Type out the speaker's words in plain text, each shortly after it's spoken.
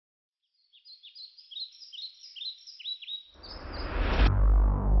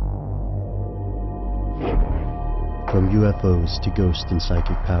From UFOs to ghost and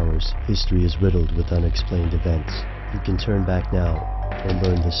psychic powers, history is riddled with unexplained events. You can turn back now and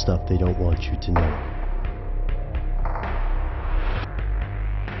learn the stuff they don't want you to know.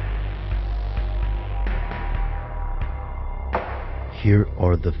 Here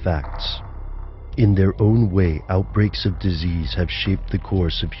are the facts. In their own way, outbreaks of disease have shaped the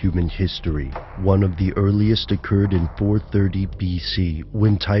course of human history. One of the earliest occurred in 430 BC,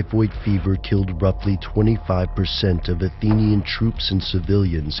 when typhoid fever killed roughly 25% of Athenian troops and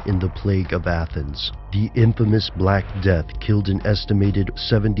civilians in the Plague of Athens. The infamous Black Death killed an estimated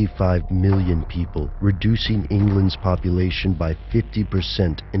 75 million people, reducing England's population by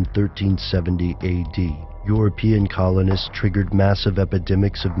 50% in 1370 AD. European colonists triggered massive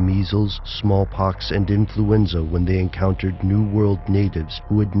epidemics of measles, smallpox, and influenza when they encountered New World natives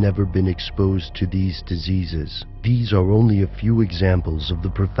who had never been exposed to these diseases. These are only a few examples of the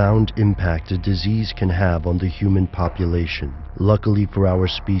profound impact a disease can have on the human population. Luckily for our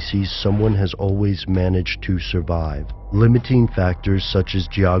species, someone has always managed to survive. Limiting factors such as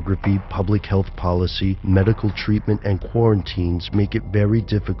geography, public health policy, medical treatment, and quarantines make it very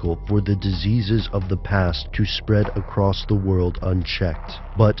difficult for the diseases of the past to spread across the world unchecked.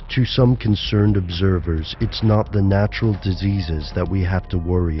 But to some concerned observers, it's not the natural diseases that we have to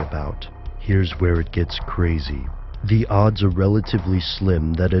worry about. Here's where it gets crazy. The odds are relatively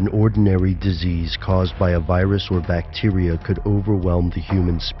slim that an ordinary disease caused by a virus or bacteria could overwhelm the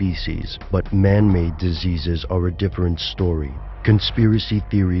human species, but man-made diseases are a different story. Conspiracy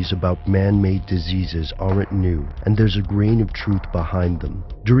theories about man-made diseases aren't new, and there's a grain of truth behind them.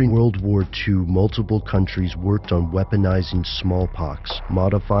 During World War II, multiple countries worked on weaponizing smallpox,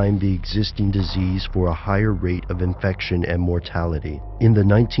 modifying the existing disease for a higher rate of infection and mortality. In the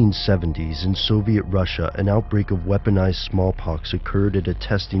 1970s, in Soviet Russia, an outbreak of weaponized smallpox occurred at a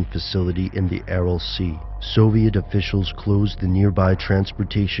testing facility in the Aral Sea. Soviet officials closed the nearby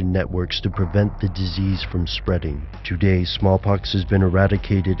transportation networks to prevent the disease from spreading. Today, smallpox has been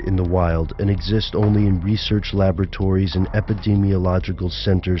eradicated in the wild and exists only in research laboratories and epidemiological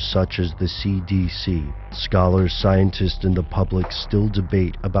centers such as the CDC. Scholars, scientists, and the public still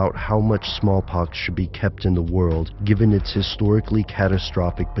debate about how much smallpox should be kept in the world, given its historically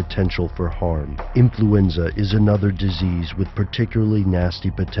catastrophic potential for harm. Influenza is another disease with particularly nasty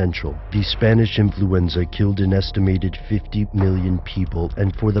potential. The Spanish influenza killed an estimated 50 million people,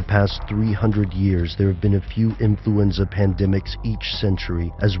 and for the past 300 years there have been a few influenza pandemics each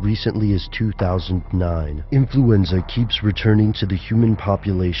century, as recently as 2009. Influenza keeps returning to the human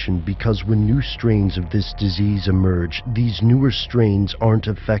population because when new strains of this disease emerge, these newer strains aren't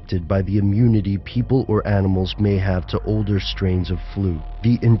affected by the immunity people or animals may have to older strains of flu.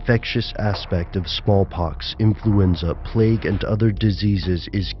 The infectious aspect of smallpox, influenza, plague, and other diseases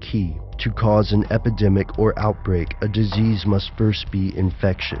is key. To cause an epidemic or outbreak, a disease must first be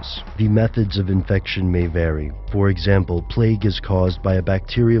infectious. The methods of infection may vary. For example, plague is caused by a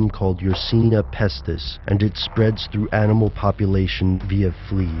bacterium called Yersinia pestis, and it spreads through animal population via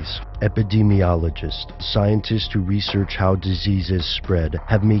fleas. Epidemiologists, scientists who research how diseases spread,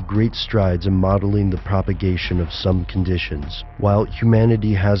 have made great strides in modeling the propagation of some conditions. While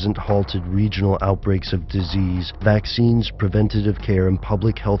humanity hasn't halted regional outbreaks of disease, vaccines, preventative care, and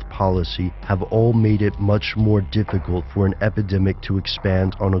public health policy have all made it much more difficult for an epidemic to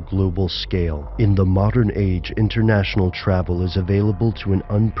expand on a global scale. In the modern age, international travel is available to an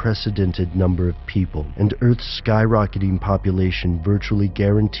unprecedented number of people, and Earth's skyrocketing population virtually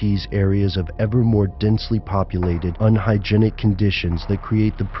guarantees areas of ever more densely populated, unhygienic conditions that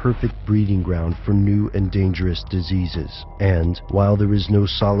create the perfect breeding ground for new and dangerous diseases. And, while there is no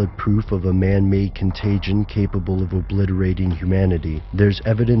solid proof of a man-made contagion capable of obliterating humanity, there's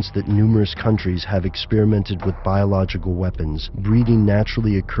evidence that numerous countries have experimented with biological weapons, breeding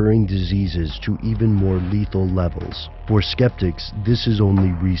naturally occurring diseases to even more lethal levels. For skeptics, this is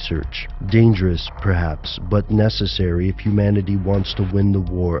only research. Dangerous, perhaps, but necessary if humanity wants to win the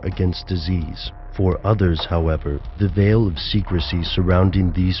war against disease. For others, however, the veil of secrecy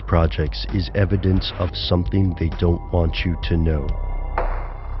surrounding these projects is evidence of something they don't want you to know.